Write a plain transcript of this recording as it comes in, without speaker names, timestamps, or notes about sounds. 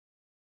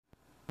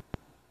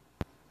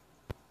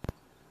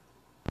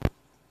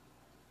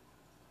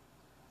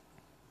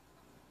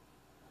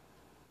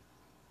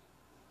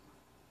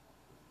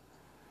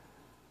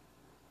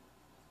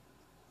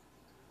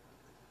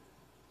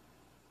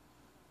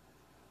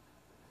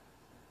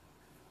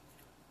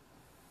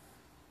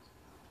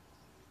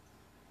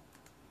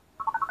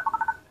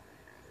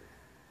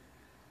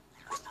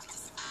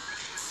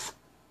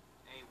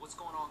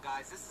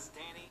guys, this is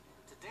Danny.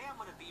 Today I'm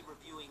going to be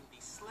reviewing the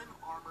Slim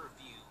Armor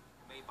View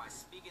made by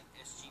Spigen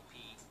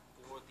SGP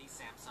for the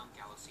Samsung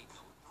Galaxy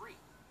Note 3.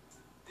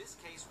 This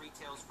case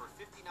retails for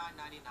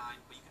 $59.99,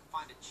 but you can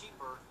find it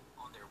cheaper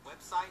on their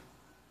website,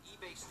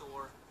 eBay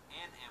store,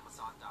 and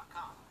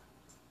Amazon.com.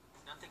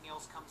 Nothing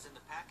else comes in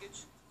the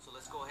package, so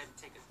let's go ahead and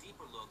take a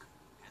deeper look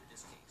at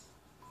this case.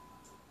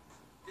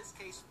 This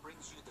case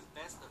brings you the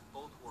best of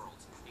both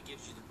worlds. It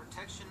gives you the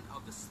protection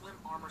of the Slim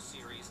Armor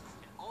series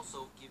and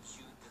also gives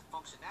you the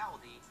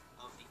functionality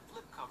of the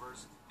flip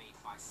covers made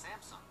by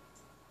Samsung.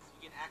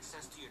 You get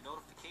access to your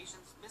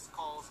notifications, missed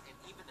calls, and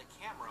even the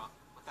camera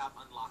without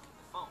unlocking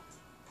the phone.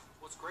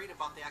 What's great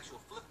about the actual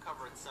flip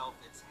cover itself,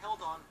 it's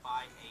held on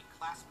by a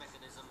clasp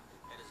mechanism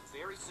that is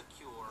very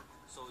secure,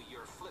 so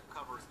your flip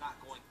cover is not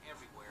going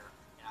everywhere,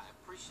 and I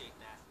appreciate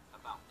that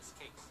about this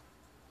case.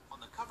 On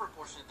the cover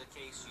portion of the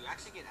case, you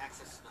actually get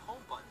access to the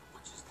home button,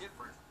 which is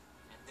different,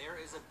 and there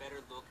is a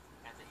better look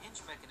at the hinge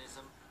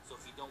mechanism, so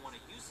if you don't want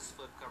to use this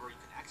flip cover, you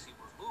can actually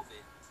remove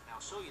it, and I'll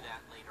show you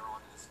that later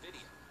on in this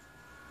video.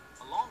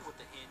 Along with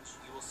the hinge,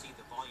 you will see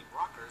the volume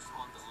rockers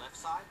on the left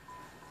side.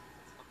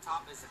 Up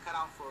top is the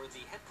cutout for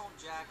the headphone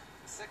jack,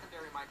 the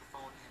secondary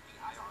microphone, and the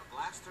IR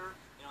blaster,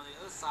 and on the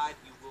other side,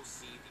 you will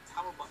see the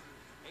power button,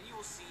 and you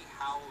will see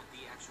how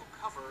the actual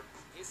cover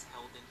is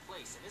held in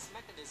place, and this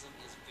mechanism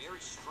is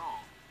very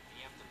strong.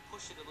 You have to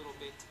push it a little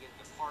bit to get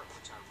it apart,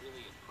 which I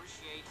really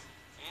appreciate.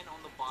 And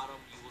on the bottom,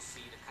 you will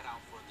see the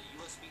cutout for the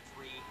USB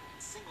 3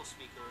 single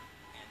speaker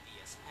and the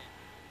S Pen.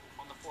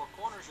 On the four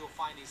corners, you'll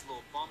find these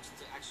little bumps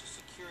to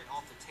actually secure it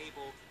off the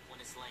table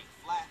when it's laying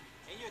flat.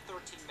 And your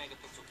 13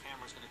 megapixel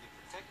camera is going to be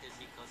protected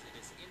because it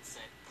is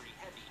inset pretty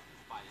heavy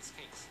by this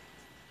case.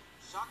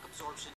 Shock absorption